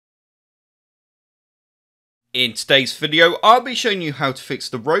In today's video, I'll be showing you how to fix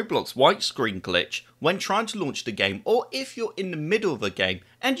the Roblox white screen glitch when trying to launch the game, or if you're in the middle of a game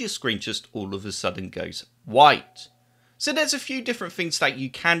and your screen just all of a sudden goes white. So there's a few different things that you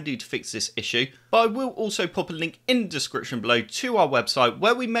can do to fix this issue, but I will also pop a link in the description below to our website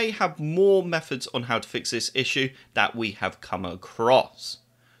where we may have more methods on how to fix this issue that we have come across.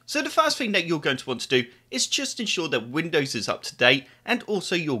 So the first thing that you're going to want to do is just ensure that Windows is up to date and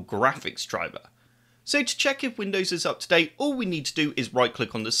also your graphics driver. So to check if Windows is up to date, all we need to do is right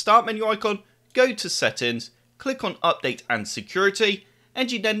click on the start menu icon, go to settings, click on update and security,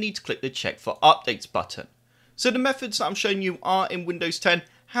 and you then need to click the check for updates button. So the methods that I'm showing you are in Windows 10,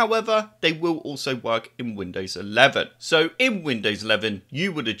 however they will also work in Windows 11. So in Windows 11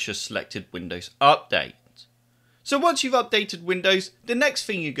 you would have just selected Windows Update. So once you've updated Windows, the next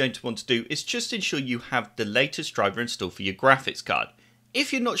thing you're going to want to do is just ensure you have the latest driver installed for your graphics card.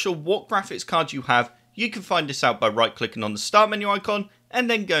 If you're not sure what graphics card you have, you can find this out by right clicking on the start menu icon and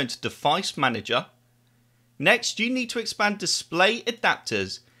then going to Device Manager. Next you need to expand Display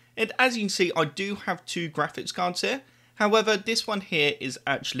Adapters, and as you can see I do have two graphics cards here. However, this one here is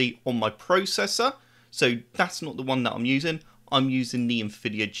actually on my processor, so that's not the one that I'm using. I'm using the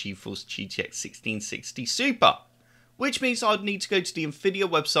Nvidia GeForce GTX 1660 Super, which means I'd need to go to the Nvidia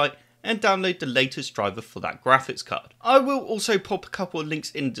website and download the latest driver for that graphics card. I will also pop a couple of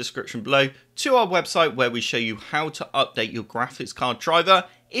links in the description below to our website where we show you how to update your graphics card driver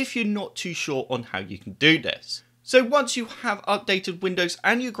if you're not too sure on how you can do this. So once you have updated Windows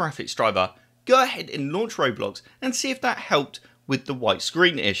and your graphics driver, go ahead and launch Roblox and see if that helped with the white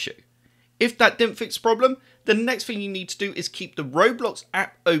screen issue. If that didn't fix the problem, then the next thing you need to do is keep the Roblox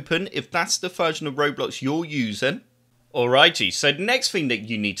app open if that's the version of Roblox you're using. Alrighty, so the next thing that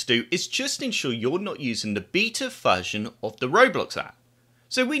you need to do is just ensure you're not using the beta version of the Roblox app.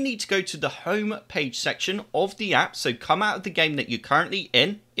 So we need to go to the home page section of the app, so come out of the game that you're currently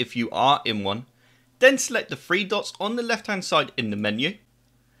in, if you are in one. Then select the three dots on the left hand side in the menu.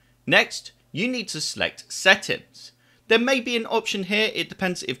 Next, you need to select Settings. There may be an option here, it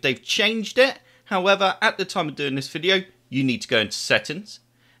depends if they've changed it. However, at the time of doing this video, you need to go into Settings,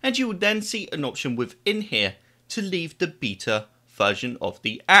 and you will then see an option within here to leave the beta version of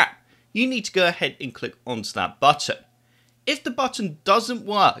the app. You need to go ahead and click onto that button. If the button doesn't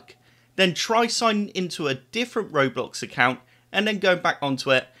work, then try signing into a different Roblox account and then go back onto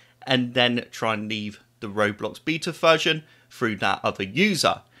it and then try and leave the Roblox beta version through that other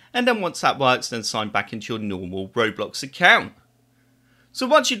user. And then once that works, then sign back into your normal Roblox account. So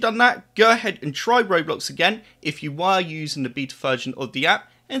once you've done that, go ahead and try Roblox again if you were using the beta version of the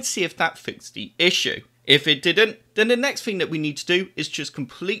app and see if that fixed the issue. If it didn't, then the next thing that we need to do is just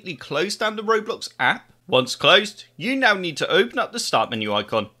completely close down the Roblox app. Once closed, you now need to open up the start menu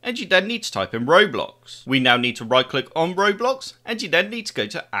icon and you then need to type in Roblox. We now need to right click on Roblox and you then need to go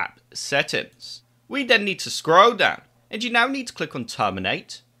to App Settings. We then need to scroll down and you now need to click on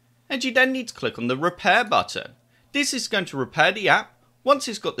Terminate and you then need to click on the Repair button. This is going to repair the app. Once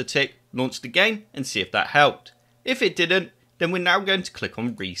it's got the tick, launch the game and see if that helped. If it didn't, then we're now going to click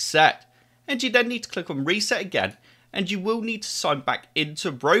on Reset. And you then need to click on Reset again, and you will need to sign back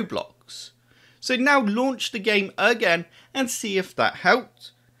into Roblox. So now launch the game again and see if that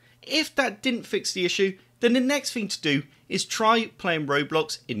helped. If that didn't fix the issue, then the next thing to do is try playing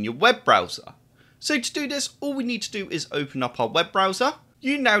Roblox in your web browser. So to do this, all we need to do is open up our web browser.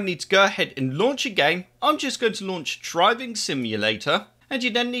 You now need to go ahead and launch a game. I'm just going to launch Driving Simulator, and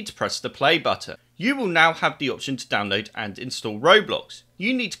you then need to press the play button. You will now have the option to download and install Roblox.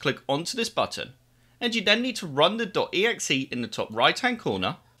 You need to click onto this button, and you then need to run the .exe in the top right hand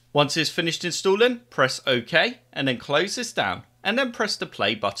corner. Once it's finished installing, press OK, and then close this down, and then press the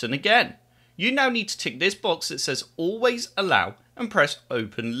play button again. You now need to tick this box that says always allow and press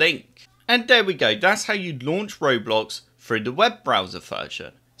open link. And there we go, that's how you launch Roblox through the web browser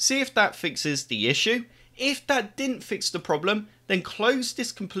version. See if that fixes the issue. If that didn't fix the problem, then close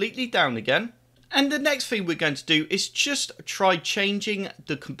this completely down again. And the next thing we're going to do is just try changing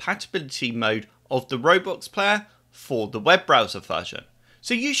the compatibility mode of the Roblox player for the web browser version.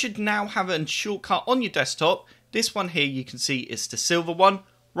 So you should now have a shortcut on your desktop. This one here you can see is the silver one.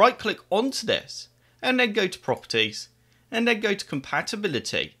 Right click onto this and then go to Properties and then go to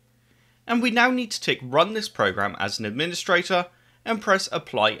Compatibility. And we now need to tick Run this program as an administrator and press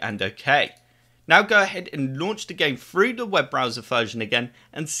Apply and OK. Now go ahead and launch the game through the web browser version again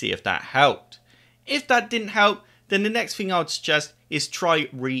and see if that helped. If that didn't help, then the next thing I would suggest is try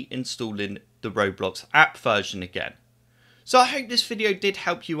reinstalling the Roblox app version again. So I hope this video did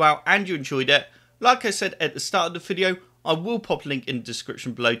help you out and you enjoyed it. Like I said at the start of the video, I will pop a link in the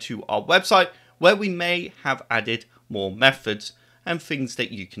description below to our website where we may have added more methods and things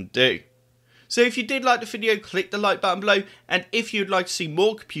that you can do. So if you did like the video, click the like button below, and if you'd like to see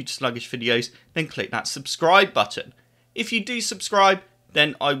more computer sluggish videos, then click that subscribe button. If you do subscribe,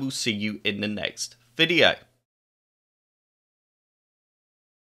 then I will see you in the next video.